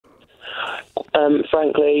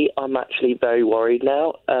Frankly, I'm actually very worried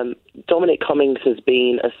now. Dominic Cummings has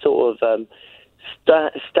been a sort of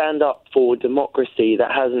stand up for democracy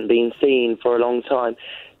that hasn't been seen for a long time.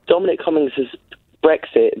 Dominic Cummings'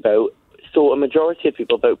 Brexit vote saw a majority of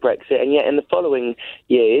people vote Brexit, and yet in the following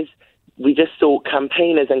years, we just saw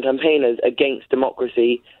campaigners and campaigners against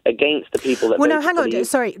democracy, against the people that voted. Well, no, hang on.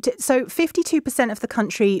 Sorry. So 52% of the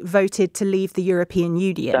country voted to leave the European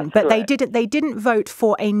Union, but correct. they didn't vote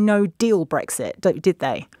for a no-deal Brexit, did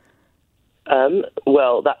they?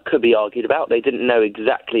 Well, that could be argued about. They didn't know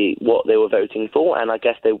exactly what they were voting for, and I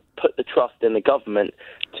guess they put the trust in the government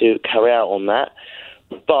to carry out on that.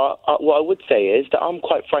 But what I would say is that I'm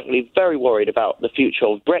quite frankly very worried about the future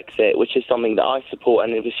of Brexit, which is something that I support,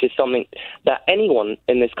 and which is something that anyone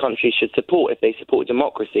in this country should support if they support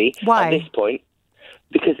democracy. Why? At this point.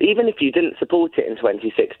 Because even if you didn't support it in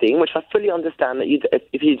 2016, which I fully understand that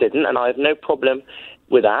if you didn't, and I have no problem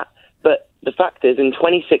with that, but the fact is, in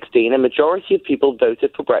 2016, a majority of people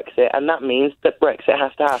voted for Brexit, and that means that Brexit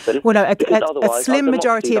has to happen. Well, no, a slim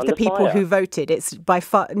majority of the people who voted. It's by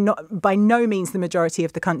no means the majority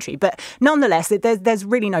of the country. But nonetheless, there's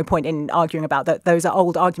really no point in arguing about that. Those are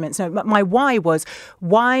old arguments. No, my why was,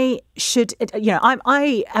 why should it,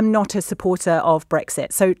 I am not a supporter of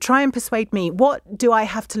Brexit. So try and persuade me. What do I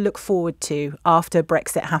have to look forward to after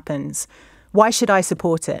Brexit happens? Why should I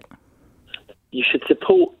support it? You should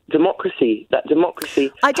support democracy. That democracy.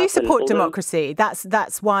 I do support democracy.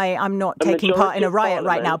 That's why I'm not taking part in a riot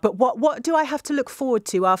right now. But what do I have to look forward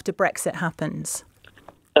to after Brexit happens?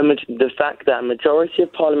 The fact that a majority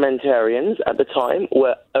of parliamentarians at the time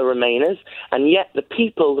were Remainers, and yet the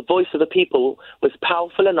voice of the people, was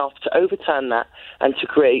powerful enough to overturn that and to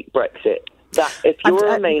create Brexit. That if you're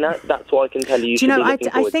a Remainer, that's what I can tell you. Do you know, I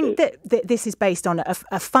think that this is based on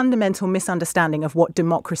a fundamental misunderstanding of what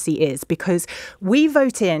democracy is, because we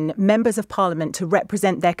vote in members of parliament to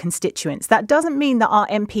represent their constituents. That doesn't mean that our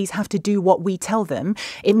MPs have to do what we tell them.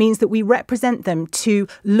 It means that we represent them to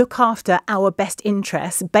look after our best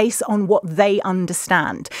interests based on what they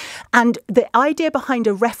understand. And the idea behind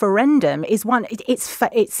a referendum is one,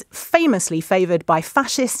 it's famously favoured by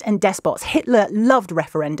fascists and despots. Hitler loved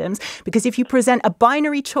referendums because if you present a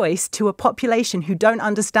binary choice to a population who don't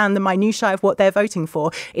understand the minutiae of what they're voting for,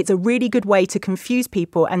 it's a really good way to confuse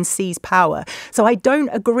people and seize power. So I don't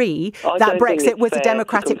agree that Brexit was a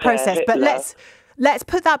democratic process, but let's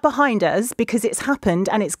put that behind us because it's happened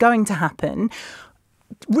and it's going to happen.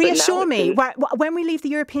 Reassure me, when we leave the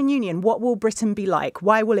European Union, what will Britain be like?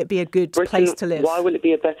 Why will it be a good place to live? Why will it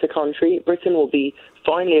be a better country? Britain will be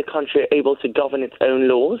finally a country able to govern its own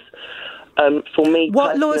laws. For me,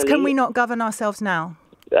 what laws can we not govern ourselves now?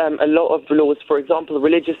 A lot of laws, for example,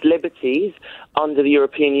 religious liberties under the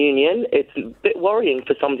European Union. It's a bit worrying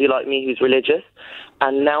for somebody like me who's religious.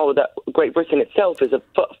 And now that Great Britain itself is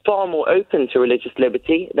far more open to religious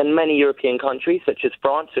liberty than many European countries, such as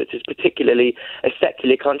France, which is particularly a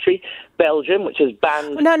secular country, Belgium, which has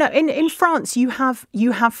banned... No. In France, you have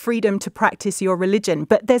freedom to practice your religion,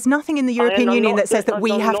 but there's nothing in the European Union that says that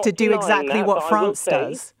we have to do exactly what France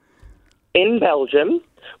does. In Belgium,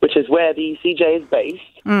 which is where the ECJ is based,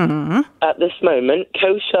 at this moment,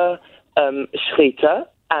 kosher, shechita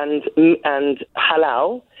and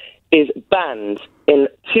halal is banned in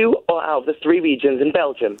 2 out of the 3 regions in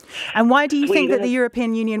Belgium. And why do you think that the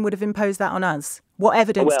European Union would have imposed that on us? What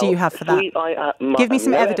evidence do you have for that? Give me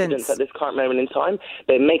some evidence. At this current moment in time,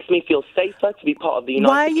 that it makes me feel safer to be part of the United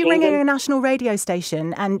Kingdom. Why are you ringing a national radio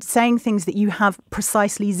station and saying things that you have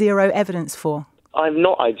precisely zero evidence for? I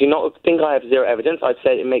do not think I have zero evidence. I've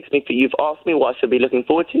said it makes me... You've asked me what I should be looking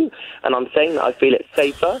forward to, and I'm saying that I feel it's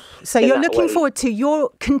safer. So you're looking forward to your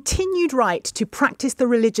continued right to practice the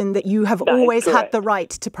religion that you have always had the right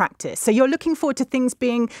to practice. So you're looking forward to things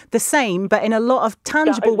being the same, but in a lot of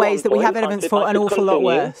tangible ways that we have evidence for, an awful lot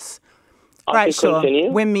worse. Right, sure.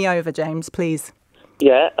 Win me over, James, please.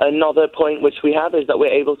 Yeah, another point which we have is that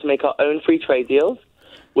we're able to make our own free trade deals,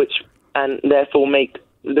 and therefore make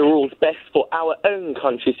the rules best for our own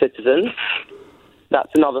country citizens.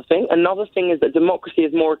 That's another thing. Another thing is that democracy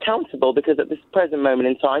is more accountable because at this present moment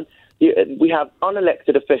in time, we have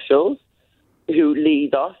unelected officials who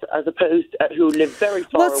lead us as opposed to who live very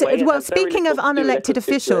far away. Well, speaking of unelected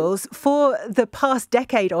officials, for the past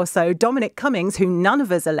decade or so, Dominic Cummings, who none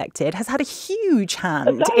of us elected, has had a huge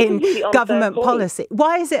hand in government policy.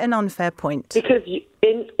 Why is it an unfair point? Because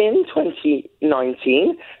in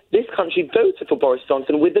 2019, this country voted for Boris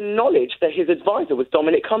Johnson with the knowledge that his advisor was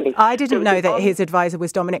Dominic Cummings. I didn't know that his advisor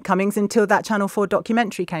was Dominic Cummings until that Channel 4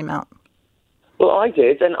 documentary came out. Well, I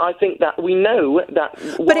did, and I think that we know that...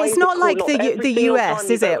 But it's not like the US,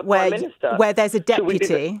 is it, where there's a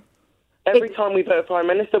deputy? Every time we vote a Prime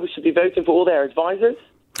Minister, we should be voting for all their advisors.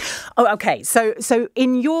 Oh, OK. So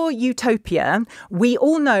in your utopia, we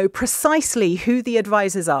all know precisely who the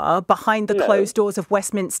advisors are behind the closed doors of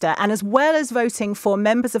Westminster. And as well as voting for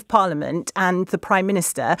members of Parliament and the Prime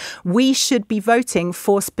Minister, we should be voting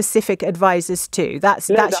for specific advisors too. That's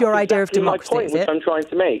your idea of democracy, my point, is it? Which I'm trying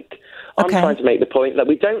to make. I'm trying to make the point that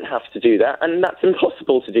we don't have to do that, and that's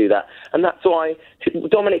impossible to do that. And that's why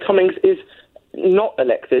Dominic Cummings is not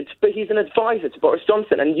elected, but he's an advisor to Boris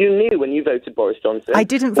Johnson. And you knew when you voted Boris Johnson. I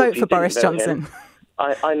didn't vote for Boris Johnson.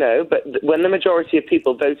 I know, but when the majority of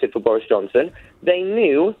people voted for Boris Johnson, they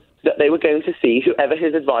knew that they were going to see whoever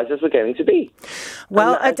his advisors were going to be.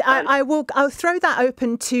 Well, I'll throw that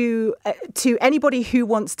open to anybody who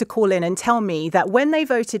wants to call in and tell me that when they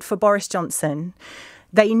voted for Boris Johnson,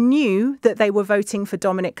 they knew that they were voting for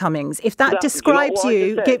Dominic Cummings. If that describes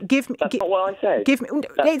you, give me. That's not what I said.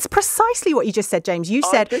 It's precisely what you just said, James. You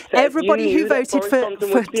said everybody who voted for Boris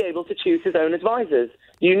Johnson would be able to choose his own advisors.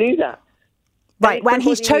 You knew that. Right, when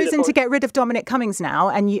he's chosen to get rid of Dominic Cummings now,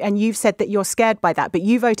 and you've said that you're scared by that, but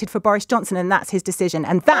you voted for Boris Johnson, and that's his decision.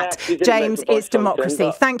 And that, James, is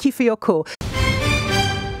democracy. Thank you for your call.